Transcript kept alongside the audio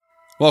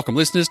Welcome,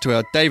 listeners, to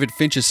our David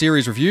Fincher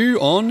series review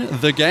on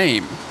The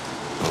Game.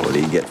 What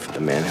do you get for the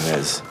man who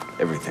has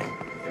everything?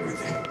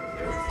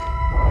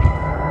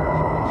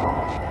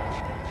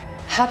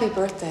 Happy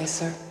birthday,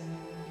 sir.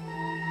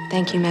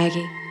 Thank you,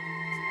 Maggie.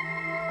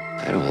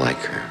 I don't like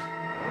her.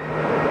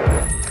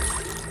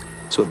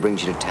 So what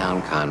brings you to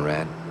town,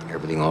 Conrad?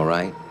 Everything all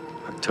right?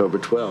 October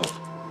 12th.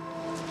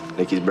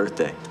 Nikki's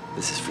birthday.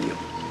 This is for you.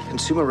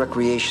 Consumer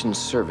Recreation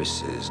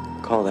Services.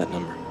 Call that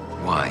number.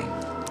 Why?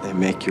 They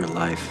make your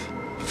life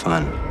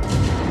fun.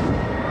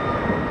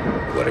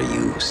 What are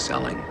you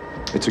selling?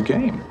 It's a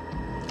game.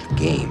 A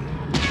game.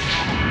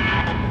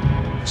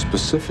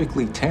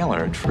 Specifically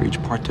tailored for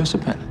each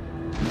participant.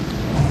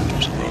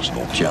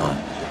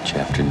 John,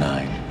 chapter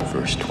 9,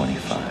 verse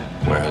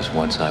 25. Whereas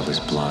once I was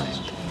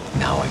blind,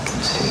 now I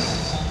can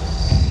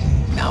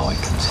see. Now I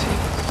can see.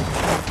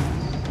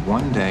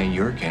 One day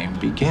your game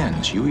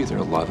begins. You either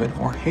love it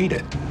or hate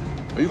it.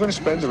 Are you going to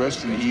spend the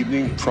rest of the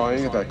evening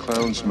prying at that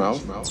clown's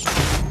mouth?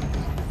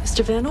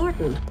 Mr. Van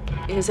Orton,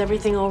 is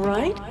everything all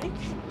right?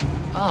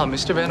 Ah,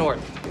 Mr. Van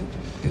Orton.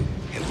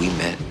 Have we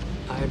met?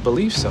 I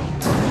believe so.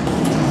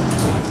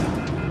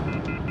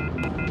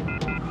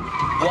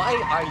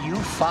 Why are you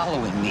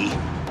following me?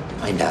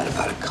 Find out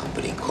about a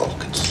company called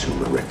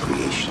Consumer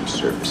Recreation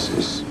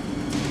Services.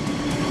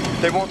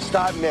 They won't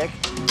stop, Nick.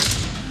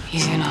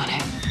 He's in on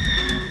it.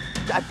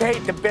 I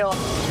paid the bill.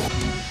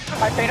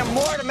 I paid him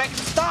more to make it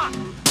stop.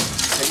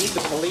 I need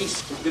the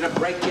police. They're gonna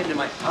break into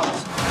my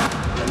house.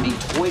 And be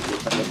toyed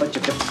with by a bunch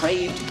of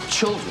depraved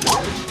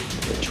children.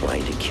 They're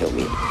trying to kill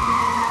me.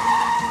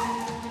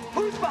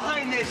 Who's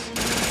behind this?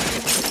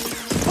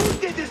 Who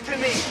did this to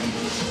me?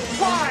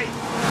 Why?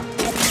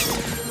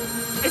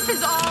 This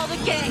is all the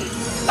game.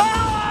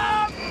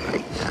 Ah!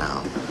 Right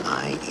now,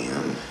 I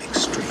am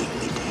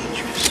extremely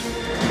dangerous.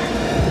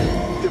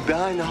 You're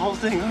behind the whole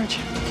thing, aren't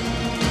you?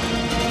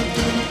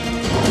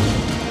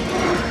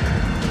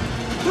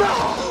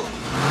 No!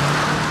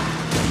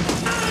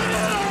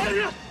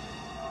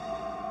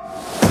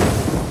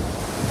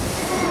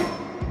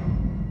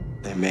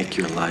 They make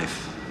your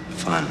life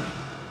fun.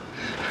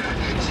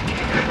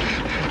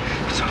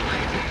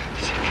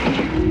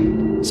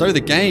 So The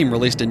Game,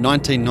 released in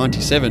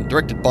 1997,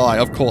 directed by,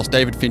 of course,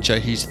 David Fincher,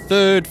 his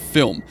third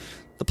film.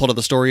 The plot of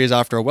the story is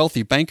after a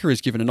wealthy banker is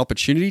given an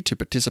opportunity to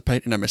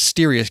participate in a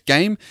mysterious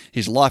game,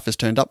 his life is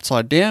turned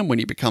upside down when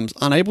he becomes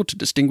unable to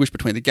distinguish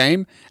between the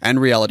game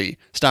and reality.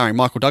 Starring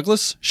Michael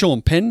Douglas,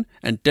 Sean Penn,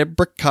 and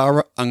Deborah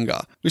Kara Unger.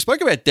 We spoke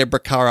about Deborah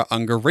Kara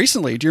Unger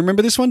recently. Do you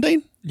remember this one,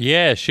 Dean?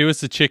 Yeah, she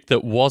was the chick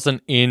that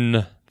wasn't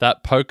in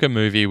that poker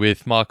movie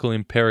with Michael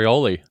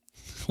Imperioli.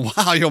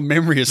 Wow, your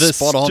memory is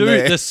spot on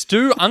there. The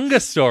Stu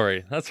Unger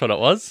story. That's what it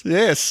was.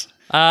 Yes.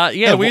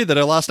 Yeah. How weird that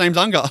her last name's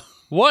Unger.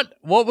 What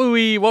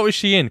was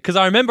she in? Because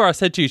I remember I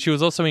said to you she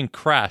was also in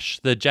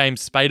Crash, the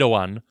James Spader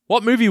one.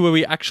 What movie were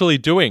we actually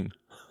doing?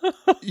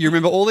 You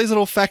remember all these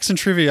little facts and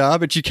trivia,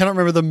 but you cannot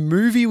remember the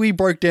movie we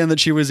broke down that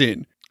she was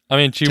in. I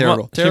mean,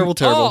 terrible.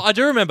 Oh, I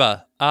do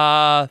remember.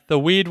 The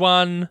weird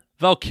one.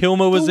 Val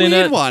Kilmer was in it. The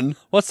weird one?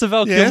 What's the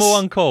Val Kilmer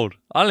one called?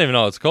 I don't even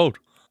know what it's called.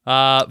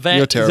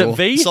 You're terrible.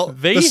 Is it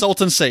V? The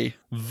Salton Sea.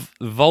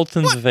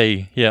 Volton's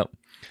V, yep.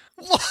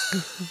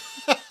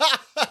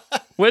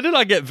 Where did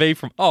I get V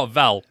from? Oh,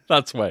 Val.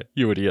 That's where,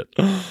 you idiot.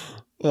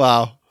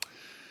 Wow.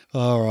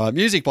 All right.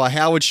 Music by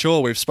Howard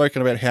Shore. We've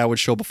spoken about Howard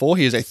Shore before.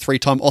 He is a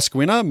 3-time Oscar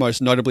winner,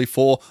 most notably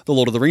for the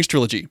Lord of the Rings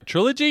trilogy.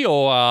 Trilogy,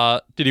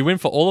 or did he win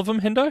for all of them,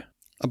 Hendo?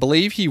 I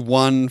believe he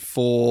won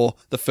for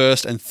the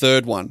first and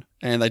third one,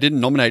 and they didn't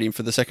nominate him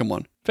for the second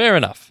one. Fair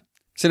enough.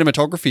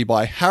 Cinematography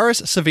by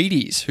Harris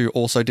Savides, who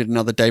also did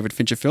another David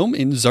Fincher film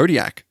in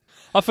Zodiac.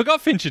 I forgot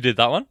Fincher did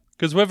that one,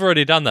 because we've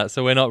already done that,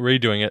 so we're not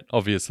redoing it,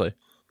 obviously.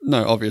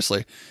 No,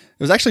 obviously. It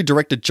was actually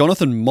director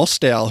Jonathan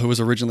Mostow who was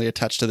originally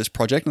attached to this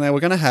project, and they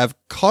were going to have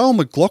Kyle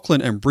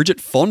MacLachlan and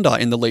Bridget Fonda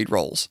in the lead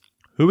roles.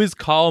 Who is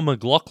Kyle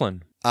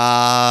MacLachlan?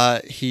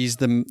 He's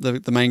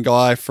the main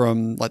guy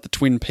from like the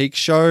Twin Peaks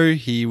show.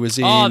 He was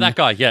in... Oh, that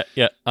guy.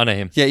 Yeah, I know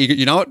him. Yeah,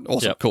 you know it?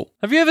 Awesome, Yep. Cool.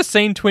 Have you ever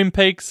seen Twin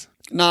Peaks?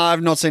 No,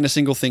 I've not seen a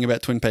single thing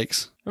about Twin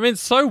Peaks. I mean,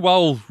 it's so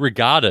well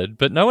regarded,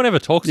 but no one ever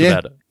talks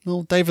about it.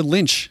 Well, David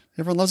Lynch.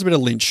 Everyone loves a bit of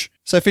Lynch.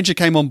 So Fincher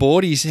came on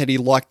board. He said he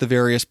liked the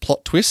various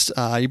plot twists.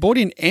 He brought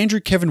in Andrew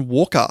Kevin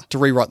Walker to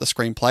rewrite the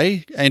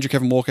screenplay. Andrew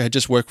Kevin Walker had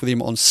just worked with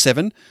him on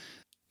Seven.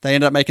 They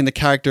ended up making the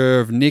character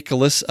of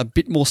Nicholas a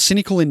bit more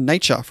cynical in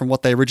nature from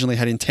what they originally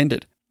had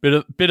intended.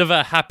 Bit of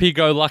a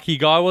happy-go-lucky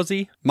guy, was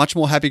he? Much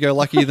more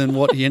happy-go-lucky than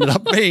what he ended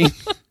up being.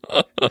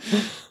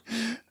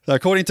 So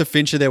according to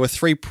Fincher, there were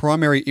 3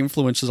 primary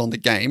influences on The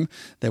Game.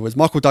 There was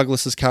Michael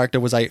Douglas's character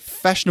was a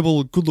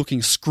fashionable,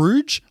 good-looking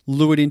Scrooge,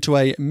 lured into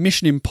a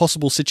Mission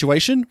Impossible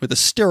situation with a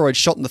steroid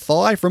shot in the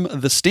thigh from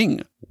The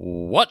Sting.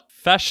 What?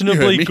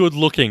 Fashionably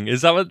good-looking.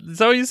 Is that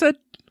what you said?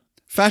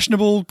 A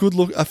fashionable,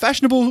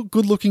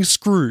 good-looking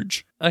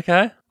Scrooge.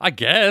 Okay, I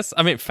guess.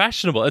 I mean,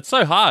 fashionable. It's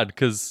so hard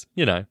because,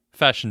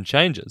 fashion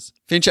changes.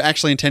 Fincher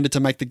actually intended to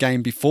make the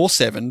game before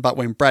 7, but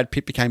when Brad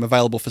Pitt became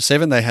available for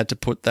 7, they had to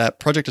put that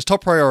project as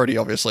top priority,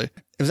 obviously.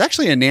 It was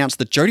actually announced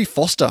that Jodie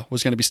Foster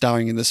was going to be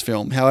starring in this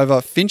film.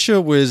 However,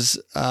 Fincher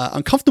was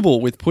uncomfortable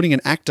with putting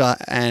an actor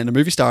and a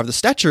movie star of the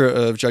stature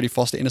of Jodie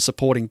Foster in a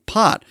supporting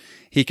part.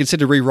 He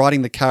considered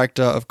rewriting the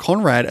character of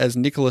Conrad as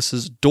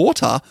Nicholas's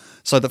daughter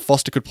so that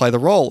Foster could play the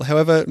role.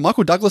 However,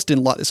 Michael Douglas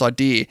didn't like this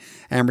idea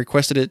and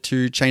requested it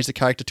to change the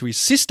character to his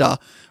sister,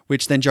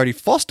 which then Jodie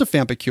Foster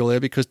found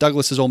peculiar because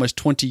Douglas is almost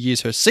 20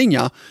 years her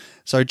senior.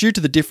 So due to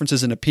the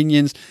differences in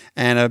opinions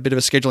and a bit of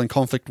a scheduling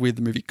conflict with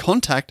the movie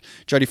Contact,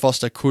 Jodie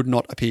Foster could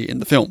not appear in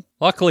the film.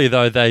 Luckily,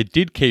 though, they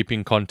did keep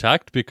in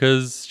contact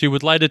because she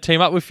would later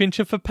team up with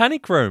Fincher for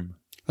Panic Room.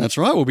 That's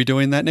right, we'll be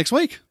doing that next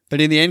week. But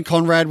in the end,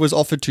 Conrad was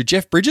offered to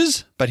Jeff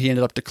Bridges, but he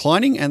ended up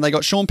declining, and they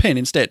got Sean Penn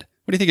instead.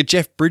 What do you think of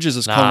Jeff Bridges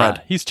as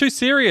Conrad? He's too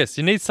serious.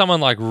 You need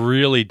someone like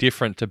really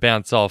different to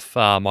bounce off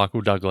Michael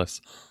Douglas.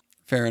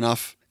 Fair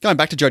enough. Going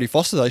back to Jodie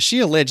Foster, though, she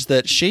alleged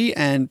that she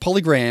and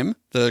Polygram,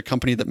 the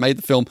company that made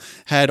the film,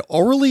 had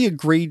orally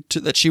agreed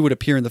that she would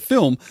appear in the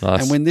film.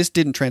 Nice. And when this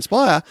didn't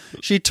transpire,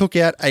 she took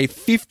out a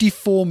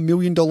 $54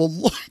 million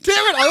loan.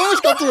 Damn it, I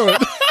almost got through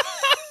it.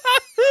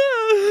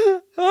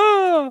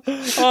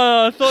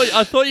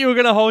 I thought you were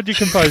going to hold your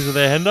composure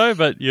there, Hendo,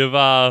 but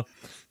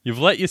you've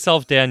let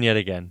yourself down yet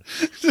again.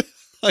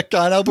 I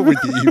can't help it with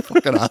you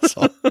fucking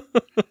asshole.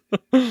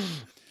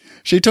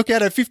 She took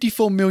out a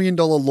 $54 million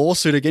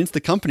lawsuit against the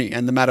company,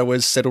 and the matter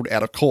was settled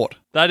out of court.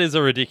 That is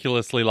a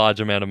ridiculously large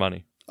amount of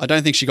money. I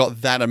don't think she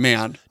got that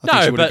amount. I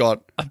think she would have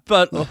got.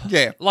 But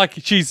yeah, like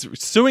she's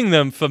suing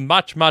them for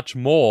much, much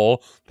more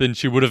than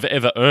she would have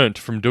ever earned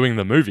from doing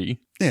the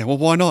movie. Yeah, well,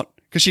 why not?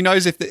 Because she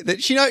knows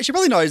she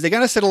probably knows they're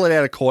going to settle it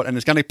out of court, and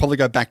it's going to probably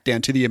go back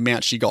down to the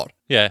amount she got.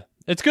 Yeah.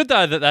 It's good,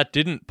 though, that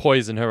didn't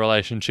poison her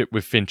relationship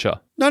with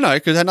Fincher. No,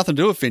 because it had nothing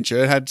to do with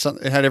Fincher. It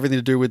had everything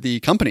to do with the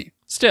company.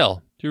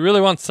 Still, do you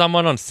really want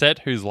someone on set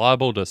who's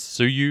liable to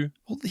sue you?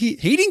 Well, he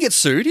didn't get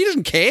sued. He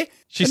doesn't care.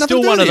 She's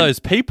still one of those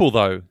people,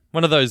 though.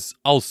 One of those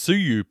I'll sue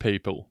you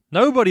people.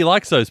 Nobody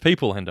likes those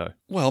people, Hendo.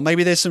 Well,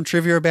 maybe there's some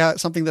trivia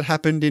about something that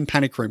happened in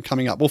Panic Room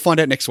coming up. We'll find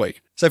out next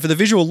week. So for the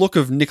visual look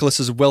of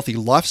Nicholas's wealthy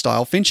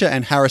lifestyle, Fincher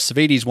and Harris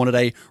Savides wanted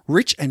a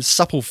rich and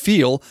supple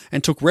feel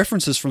and took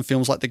references from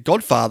films like The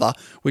Godfather,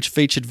 which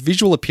featured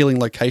visual appealing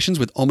locations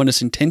with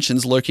ominous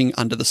intentions lurking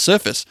under the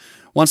surface.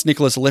 Once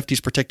Nicholas left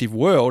his protective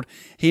world,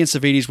 he and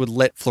Savides would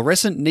let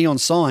fluorescent neon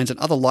signs and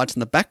other lights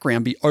in the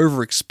background be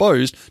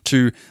overexposed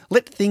to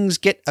let things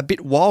get a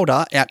bit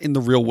wilder out in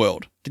the real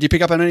world. Did you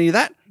pick up on any of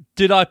that?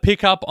 Did I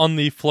pick up on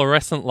the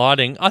fluorescent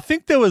lighting? I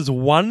think there was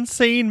one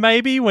scene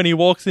maybe when he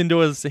walks into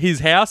his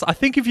house. I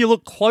think if you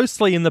look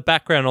closely in the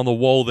background on the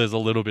wall, there's a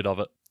little bit of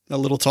it. A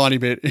little tiny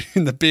bit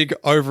in the big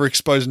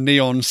overexposed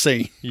neon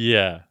scene.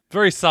 Yeah.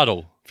 Very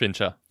subtle,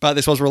 Fincher. But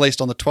this was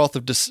released on the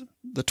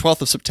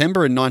 12th of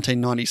September in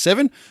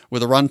 1997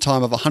 with a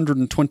runtime of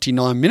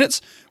 129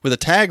 minutes with a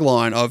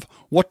tagline of,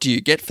 "What do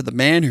you get for the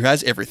man who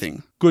has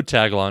everything?" Good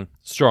tagline.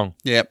 Strong.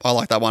 Yeah, I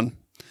like that one.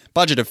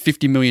 Budget of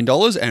 $50 million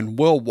and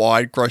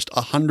worldwide grossed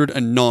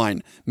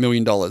 $109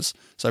 million.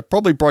 So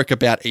probably broke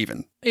about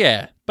even.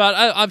 Yeah,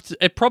 but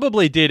it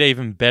probably did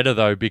even better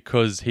though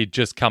because he'd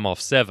just come off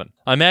 7.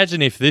 I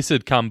imagine if this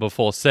had come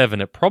before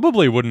 7, it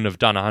probably wouldn't have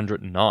done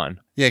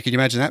 109. Yeah, can you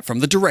imagine that? From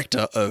the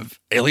director of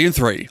Alien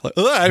 3. Like,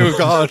 oh,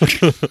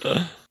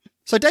 God.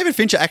 So David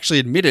Fincher actually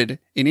admitted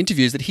in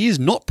interviews that he is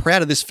not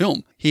proud of this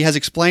film. He has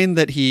explained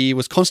that he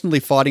was constantly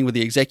fighting with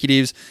the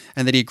executives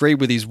and that he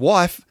agreed with his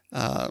wife.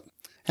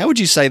 How would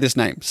you say this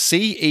name?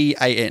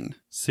 C-E-A-N.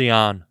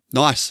 Cian.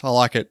 Nice, I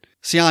like it.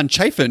 Cian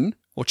Chafin,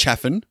 or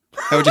Chaffin.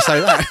 How would you say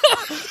that?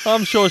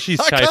 I'm sure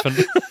she's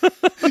chafing.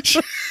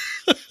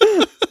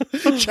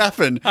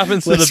 Chaffin.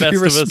 Happens to the best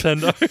of us,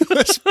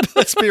 Hendo.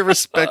 Let's be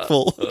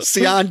respectful.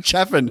 Cian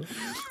Chaffin,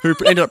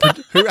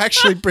 who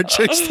actually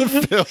produced the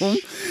film.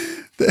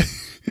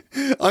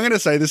 I'm going to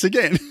say this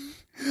again.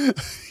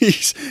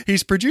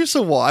 His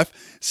producer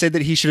wife said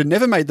that he should have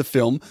never made the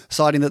film,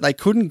 citing that they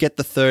couldn't get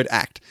the third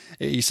act.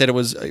 He said it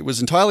was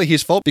entirely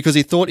his fault because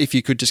he thought if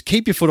you could just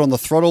keep your foot on the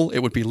throttle, it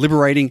would be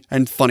liberating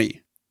and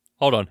funny.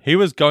 Hold on, he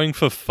was going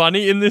for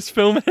funny in this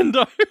film,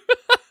 Hendo?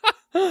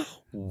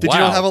 Did you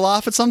not have a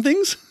laugh at some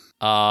things?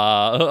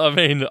 I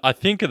mean, I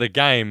think of the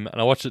game,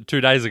 and I watched it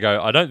 2 days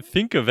ago. I don't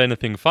think of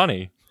anything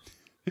funny.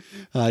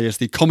 Yes,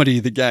 the comedy,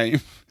 the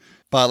game.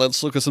 But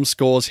let's look at some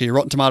scores here.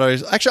 Rotten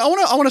Tomatoes. Actually,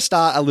 I want to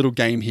start a little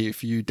game here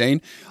for you,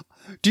 Dean.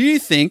 Do you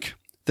think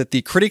that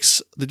the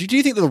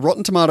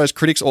Rotten Tomatoes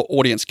critics or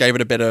audience gave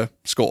it a better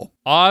score?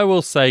 I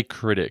will say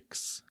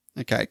critics.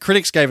 Okay,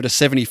 critics gave it a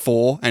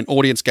 74 and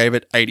audience gave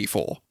it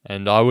 84.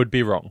 And I would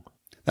be wrong.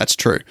 That's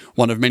true.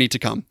 One of many to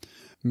come.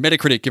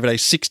 Metacritic give it a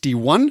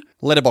 61,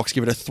 Letterboxd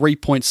give it a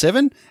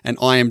 3.7, and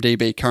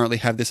IMDb currently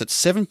have this at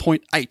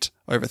 7.8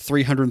 over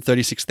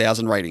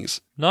 336,000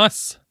 ratings.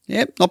 Nice.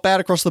 Yep, not bad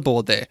across the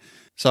board there.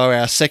 So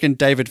our second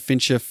David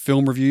Fincher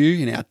film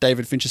review in our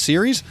David Fincher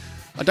series.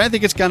 I don't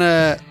think it's going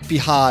to be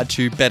hard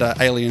to better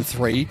Alien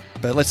 3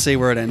 but let's see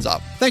where it ends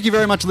up. Thank you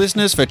very much,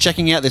 listeners, for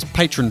checking out this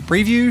patron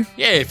preview.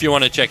 Yeah, if you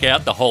want to check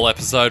out the whole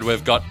episode,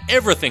 we've got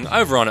everything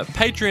over on at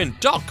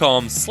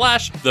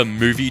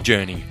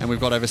patreon.com/themoviejourney. And we've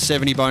got over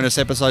 70 bonus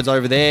episodes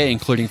over there,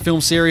 including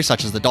film series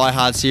such as the Die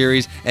Hard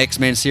series,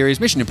 X-Men series,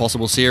 Mission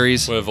Impossible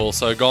series. We've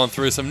also gone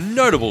through some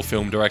notable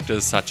film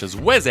directors such as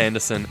Wes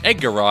Anderson,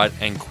 Edgar Wright,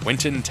 and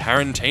Quentin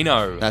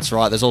Tarantino. That's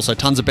right, there's also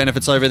tons of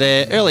benefits over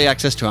there, early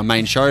access to our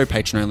main show,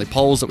 patron-only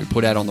polls that we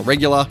put out on the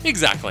regular.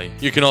 Exactly.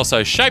 You can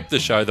also shape the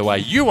show the way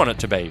you want it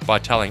to be by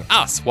telling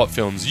us what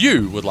films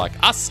you would like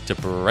us to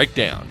break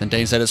down. And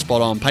Dean said it's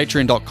spot on,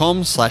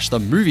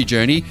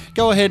 patreon.com/themoviejourney.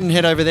 Go ahead and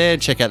head over there,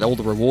 check out all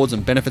the rewards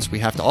and benefits we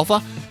have to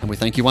offer, and we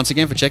thank you once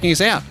again for checking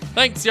us out.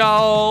 Thanks,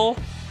 y'all!